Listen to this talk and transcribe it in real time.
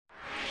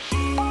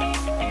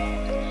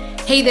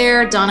Hey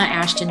there, Donna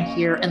Ashton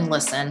here, and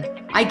listen,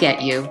 I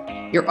get you.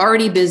 You're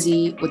already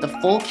busy with a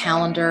full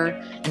calendar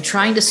and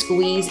trying to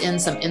squeeze in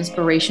some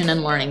inspiration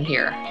and learning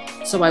here.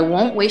 So I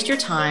won't waste your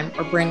time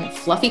or bring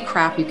fluffy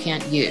crap you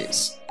can't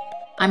use.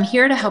 I'm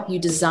here to help you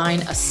design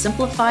a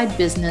simplified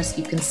business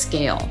you can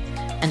scale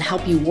and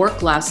help you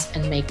work less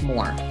and make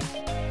more.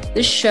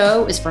 This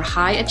show is for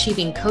high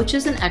achieving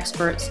coaches and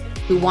experts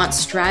who want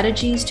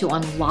strategies to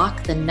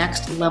unlock the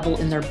next level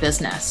in their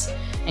business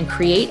and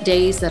create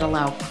days that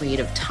allow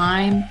creative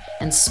time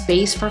and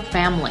space for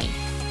family,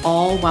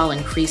 all while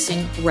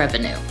increasing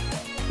revenue.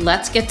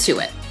 Let's get to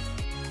it.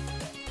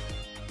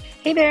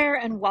 Hey there,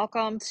 and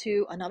welcome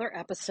to another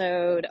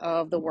episode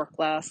of the Work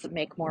Less,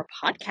 Make More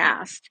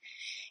podcast.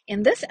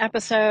 In this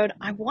episode,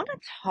 I want to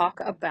talk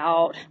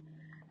about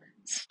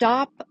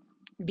stop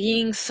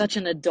being such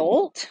an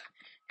adult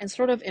and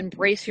sort of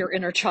embrace your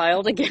inner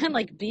child again,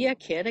 like be a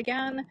kid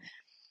again.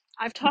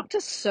 I've talked to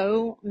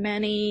so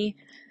many,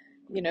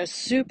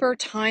 super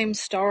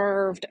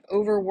time-starved,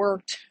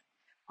 overworked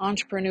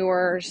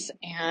entrepreneurs,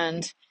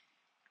 and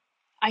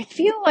I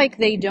feel like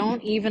they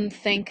don't even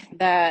think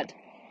that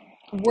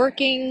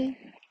working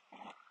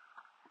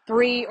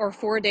 3 or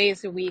 4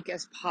 days a week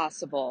is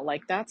possible.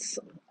 Like that's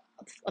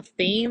a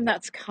theme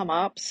that's come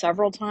up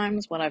several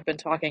times when I've been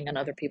talking on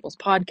other people's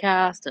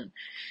podcasts and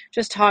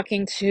just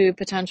talking to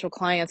potential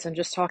clients and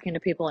just talking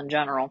to people in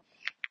general.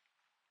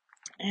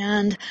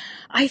 And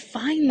I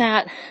find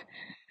that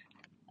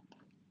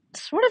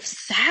sort of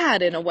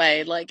sad in a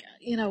way, like,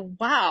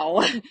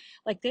 wow,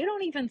 like they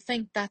don't even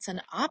think that's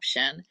an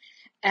option.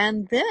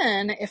 And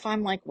then if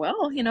I'm like,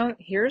 well,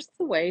 here's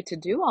the way to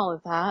do all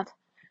of that,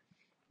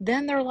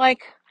 then they're like,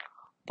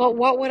 but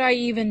what would I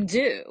even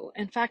do?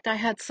 In fact, I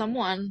had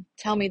someone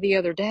tell me the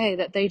other day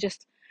that they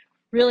just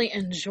really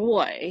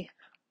enjoy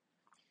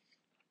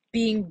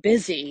being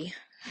busy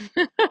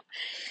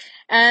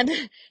and,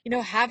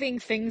 having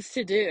things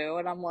to do.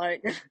 And I'm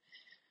like,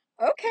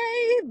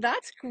 okay,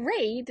 that's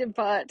great,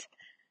 but,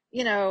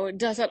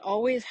 does it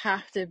always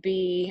have to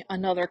be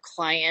another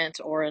client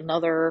or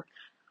another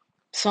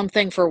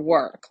something for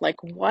work?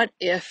 Like, what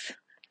if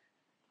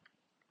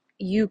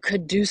you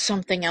could do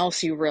something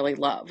else you really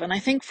love? And I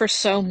think for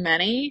so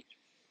many,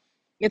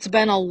 it's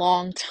been a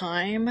long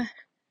time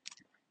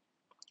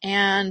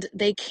and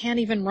they can't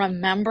even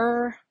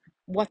remember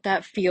what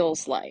that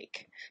feels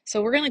like.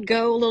 So we're going to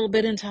go a little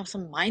bit into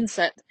some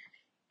mindset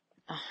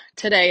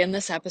today in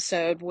this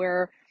episode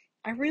where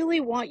I really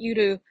want you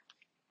to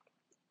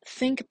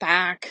think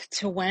back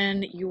to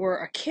when you were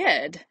a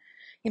kid.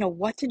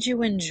 What did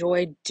you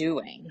enjoy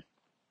doing?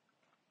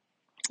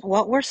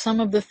 What were some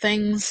of the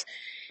things,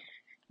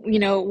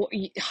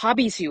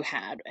 hobbies you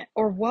had?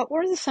 Or what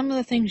were some of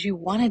the things you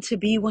wanted to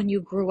be when you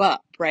grew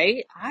up,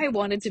 right? I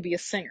wanted to be a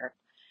singer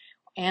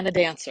and a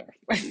dancer,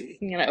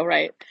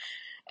 right?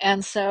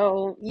 And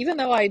so even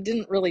though I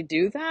didn't really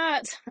do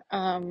that,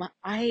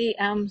 I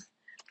am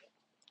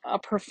a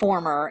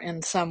performer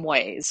in some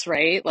ways,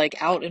 right? Like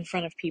out in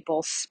front of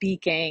people,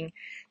 speaking,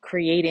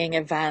 creating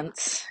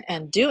events,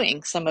 and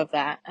doing some of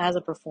that as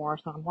a performer.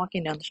 So I'm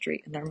walking down the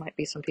street and there might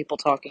be some people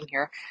talking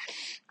here.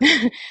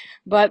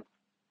 But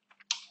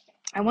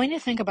I want you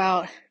to think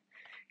about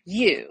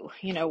you.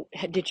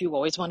 Did you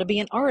always want to be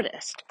an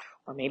artist?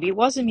 Or maybe it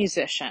was a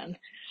musician.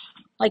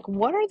 Like,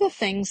 what are the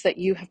things that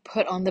you have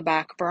put on the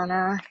back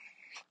burner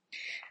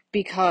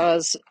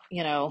because,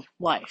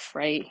 life,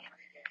 right?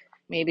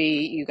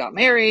 Maybe you got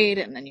married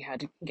and then you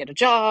had to get a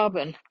job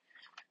and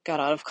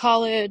got out of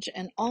college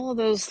and all of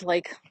those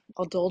like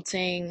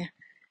adulting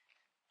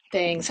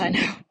things. I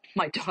know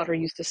my daughter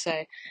used to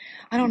say,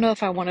 I don't know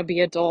if I want to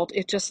be adult.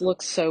 It just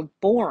looks so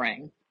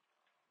boring.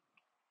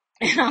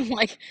 And I'm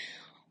like,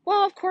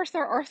 well, of course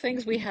there are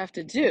things we have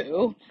to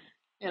do,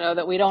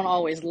 that we don't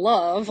always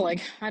love.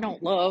 Like I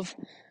don't love,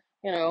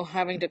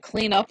 having to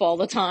clean up all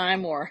the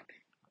time or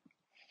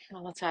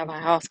let's have a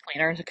house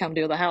cleaner to come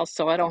do the house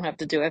so I don't have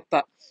to do it.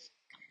 But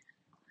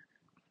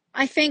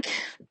I think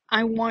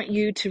I want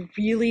you to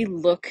really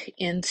look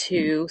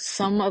into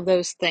some of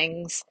those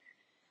things,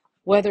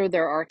 whether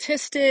they're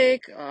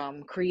artistic,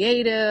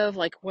 creative,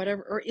 like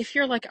whatever, or if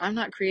you're like, I'm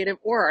not creative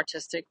or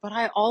artistic, but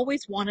I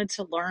always wanted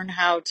to learn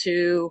how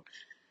to,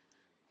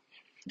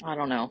 I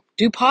don't know,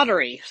 do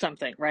pottery,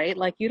 something, right?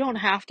 Like you don't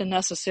have to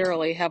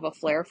necessarily have a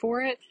flair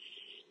for it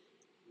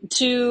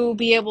to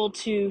be able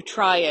to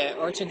try it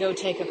or to go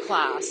take a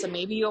class. And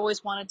maybe you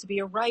always wanted to be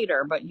a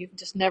writer, but you've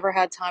just never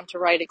had time to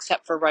write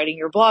except for writing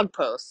your blog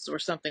posts or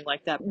something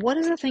like that. What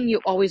is the thing you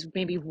always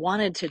maybe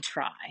wanted to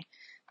try,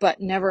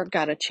 but never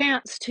got a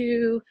chance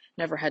to,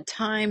 never had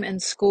time in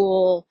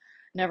school,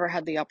 never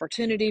had the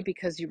opportunity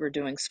because you were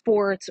doing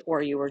sports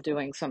or you were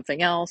doing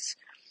something else?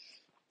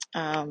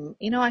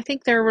 I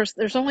think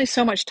there's only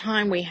so much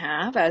time we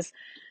have as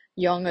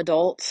young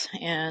adults.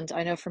 And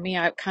I know for me,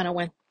 I kind of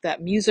went that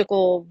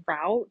musical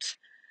route.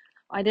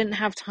 I didn't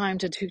have time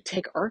to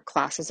take art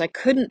classes. I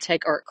couldn't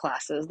take art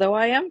classes, though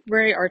I am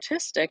very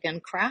artistic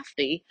and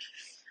crafty,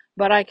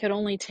 but I could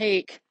only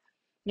take,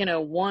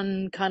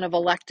 one kind of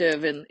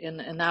elective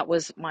and that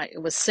was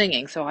it was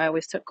singing. So I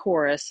always took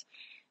chorus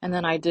And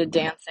then I did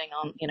dancing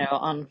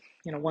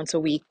once a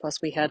week.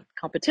 Plus we had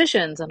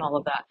competitions and all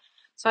of that.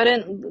 So I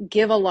didn't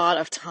give a lot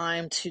of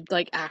time to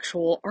like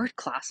actual art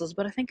classes,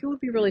 but I think it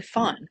would be really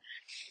fun.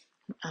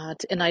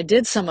 And I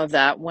did some of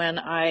that when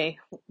I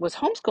was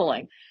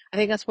homeschooling. I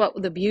think that's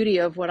what the beauty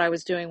of what I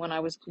was doing when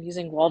I was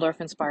using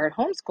Waldorf inspired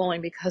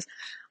homeschooling, because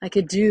I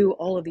could do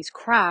all of these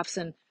crafts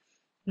and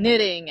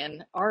knitting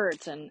and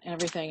art and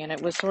everything. And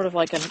it was sort of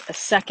like a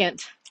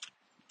second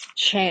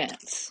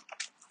chance.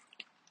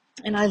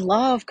 And I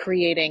love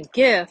creating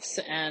gifts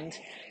and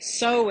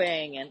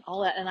sewing and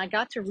all that. And I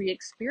got to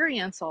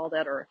re-experience all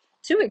that, or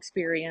to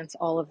experience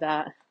all of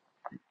that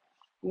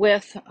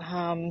with,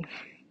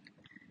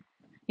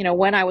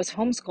 when I was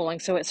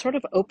homeschooling. So it sort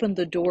of opened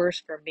the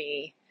doors for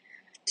me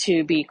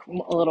to be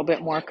a little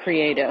bit more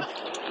creative.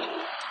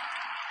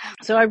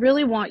 So I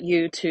really want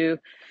you to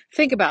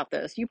think about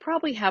this. You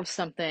probably have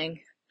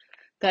something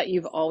that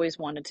you've always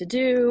wanted to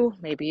do.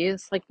 Maybe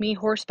it's like me,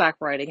 horseback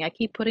riding. I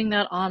keep putting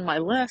that on my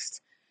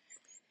list.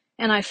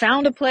 And I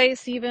found a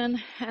place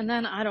even, and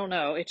then I don't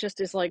know. It just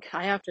is like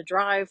I have to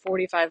drive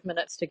 45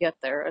 minutes to get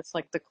there. It's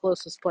like the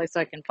closest place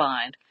I can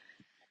find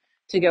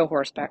to go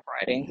horseback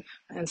riding.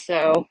 And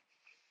so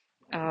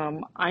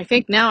I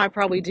think now I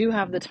probably do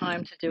have the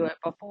time to do it.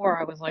 Before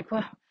I was like,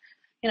 well,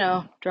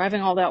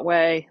 driving all that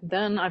way,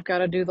 then I've got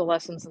to do the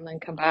lessons and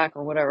then come back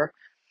or whatever.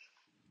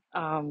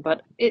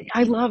 But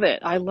I love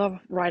it. I love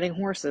riding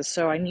horses.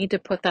 So I need to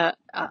put that,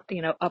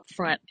 up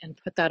front and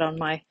put that on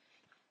my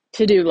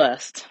to-do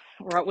list.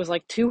 Or it was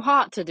like too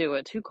hot to do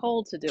it, too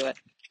cold to do it.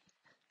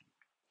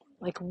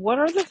 Like, what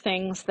are the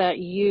things that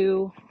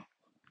you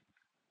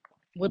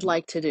would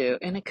like to do?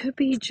 And it could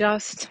be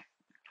just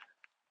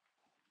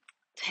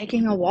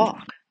taking a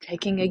walk,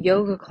 taking a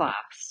yoga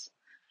class,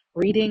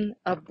 reading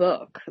a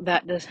book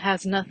that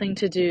has nothing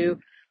to do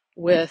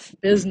with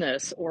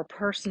business or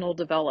personal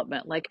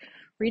development, like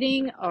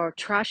reading a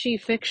trashy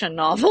fiction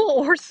novel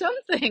or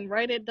something,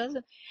 right? It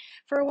doesn't,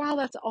 for a while,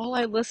 that's all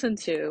I listened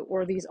to,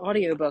 or these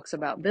audiobooks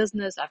about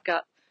business. I've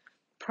got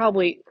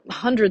probably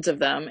hundreds of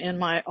them in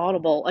my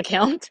Audible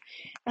account.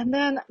 And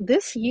then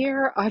this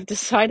year, I've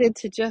decided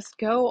to just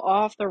go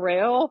off the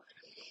rail.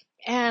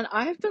 And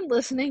I've been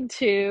listening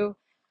to,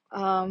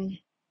 my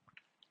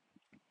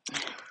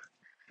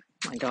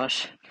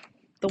gosh,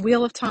 The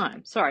Wheel of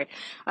Time. Sorry.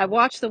 I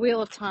watched The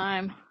Wheel of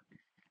Time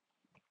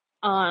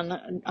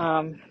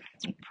on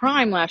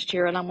Prime last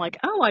year, and I'm like,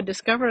 oh, I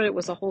discovered it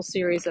was a whole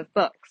series of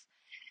books.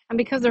 And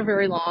because they're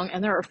very long,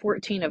 and there are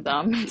 14 of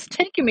them, it's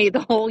taken me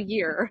the whole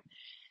year.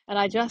 And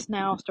I just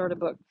now started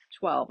book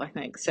 12, I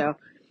think. So,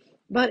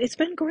 but it's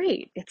been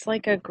great. It's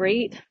like a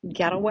great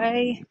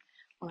getaway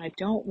when I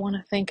don't want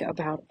to think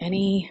about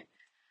any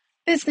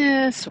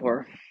business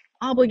or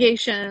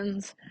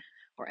obligations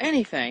or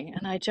anything.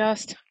 And I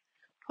just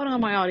put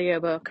on my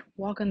audiobook,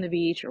 walk on the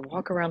beach or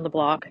walk around the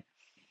block.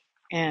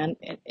 And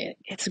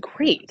it's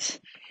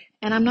great.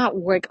 And I'm not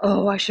like,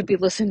 oh, I should be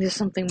listening to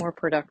something more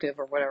productive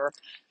or whatever.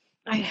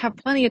 I have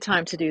plenty of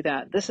time to do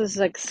that. This is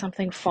like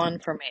something fun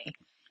for me.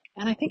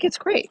 And I think it's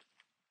great.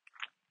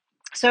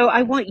 So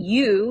I want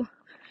you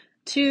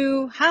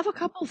to have a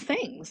couple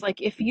things.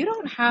 Like, if you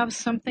don't have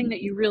something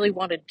that you really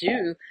want to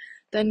do,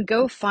 then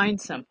go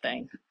find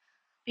something.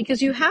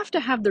 Because you have to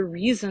have the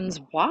reasons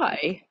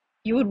why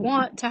you would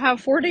want to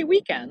have 4-day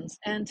weekends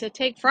and to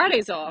take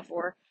Fridays off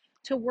or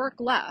to work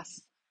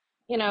less.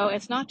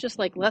 It's not just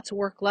like, let's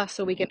work less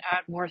so we can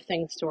add more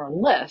things to our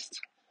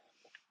list.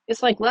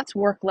 It's like, let's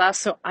work less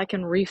so I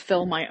can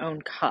refill my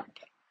own cup,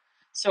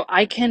 so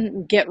I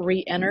can get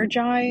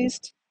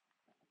re-energized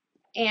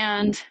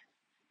and,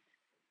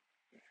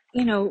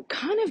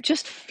 kind of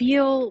just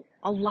feel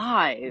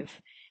alive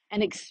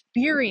and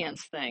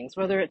experience things,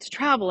 whether it's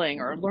traveling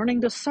or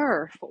learning to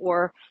surf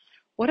or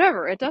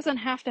whatever. It doesn't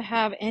have to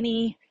have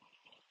any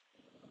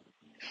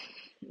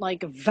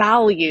like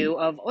value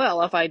of,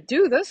 well, if I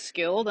do this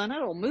skill, then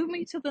it'll move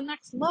me to the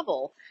next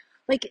level.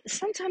 Like,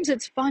 sometimes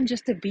it's fun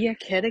just to be a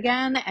kid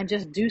again and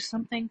just do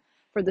something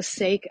for the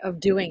sake of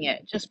doing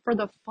it, just for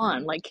the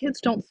fun. Like,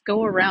 kids don't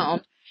go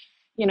around,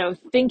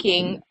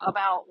 thinking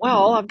about,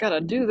 well, I've got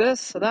to do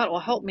this so that will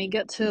help me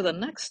get to the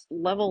next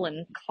level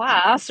in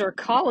class or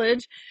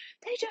college.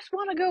 They just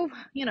want to go,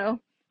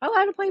 I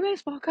like to play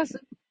baseball because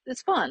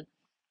it's fun.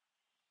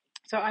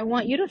 So I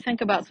want you to think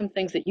about some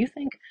things that you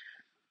think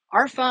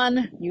are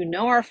fun,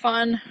 are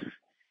fun.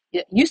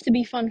 It used to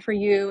be fun for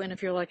you. And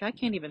if you're like, I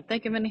can't even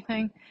think of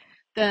anything,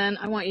 then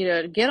I want you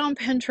to get on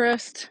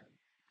Pinterest.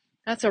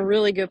 That's a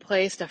really good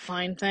place to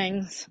find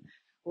things.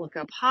 Look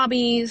up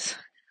hobbies,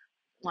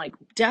 like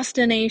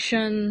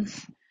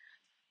destinations.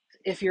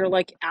 If you're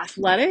like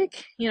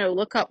athletic,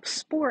 look up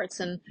sports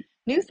and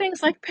new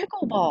things like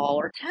pickleball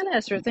or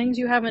tennis or things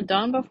you haven't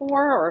done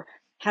before or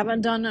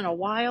haven't done in a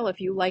while. If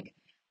you like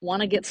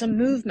want to get some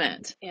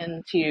movement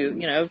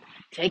into,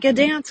 take a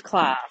dance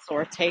class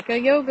or take a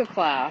yoga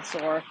class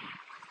or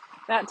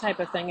that type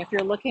of thing. If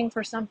you're looking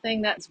for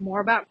something that's more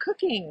about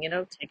cooking,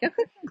 take a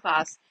cooking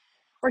class.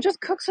 or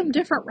just cook some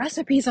different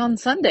recipes on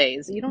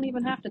Sundays. You don't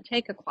even have to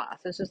take a class.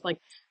 It's just like,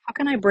 how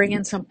can I bring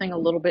in something a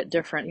little bit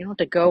different? You don't have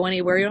to go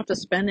anywhere. You don't have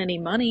to spend any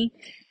money.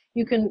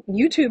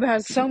 YouTube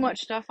has so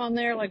much stuff on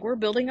there. Like, we're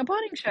building a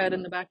potting shed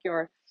in the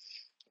backyard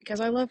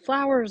because I love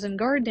flowers and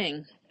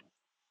gardening.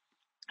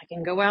 I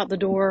can go out the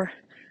door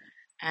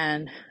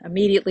and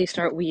immediately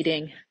start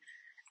weeding.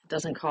 It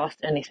doesn't cost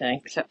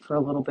anything except for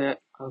a little bit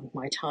of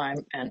my time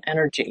and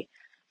energy.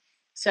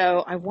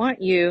 So I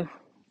want you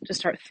to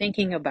start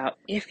thinking about,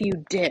 if you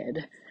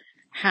did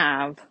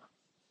have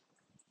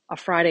a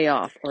Friday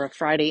off or a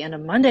Friday and a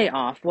Monday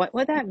off, what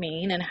would that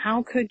mean? And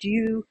how could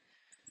you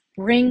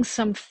bring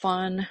some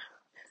fun,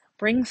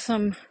 bring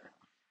some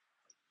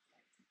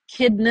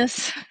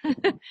kidness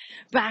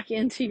back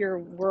into your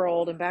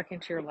world and back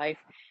into your life,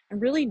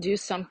 and really do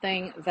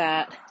something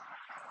that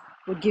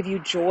would give you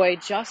joy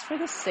just for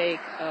the sake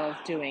of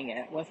doing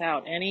it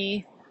without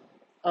any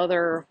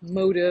other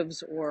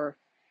motives or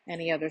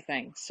any other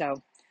thing. So,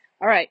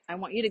 all right, I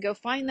want you to go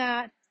find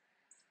that,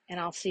 and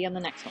I'll see you on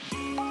the next one.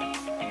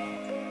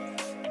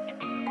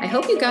 I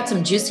hope you got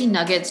some juicy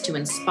nuggets to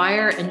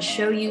inspire and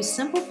show you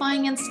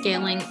simplifying and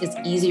scaling is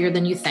easier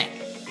than you think.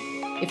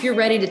 If you're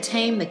ready to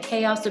tame the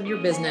chaos of your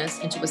business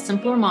into a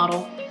simpler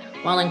model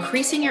while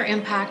increasing your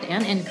impact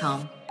and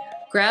income,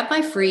 grab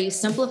my free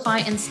Simplify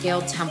and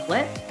Scale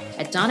template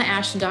at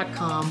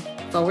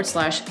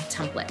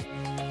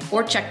donnaashton.com/template,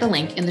 or check the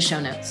link in the show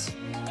notes.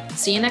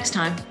 See you next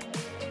time.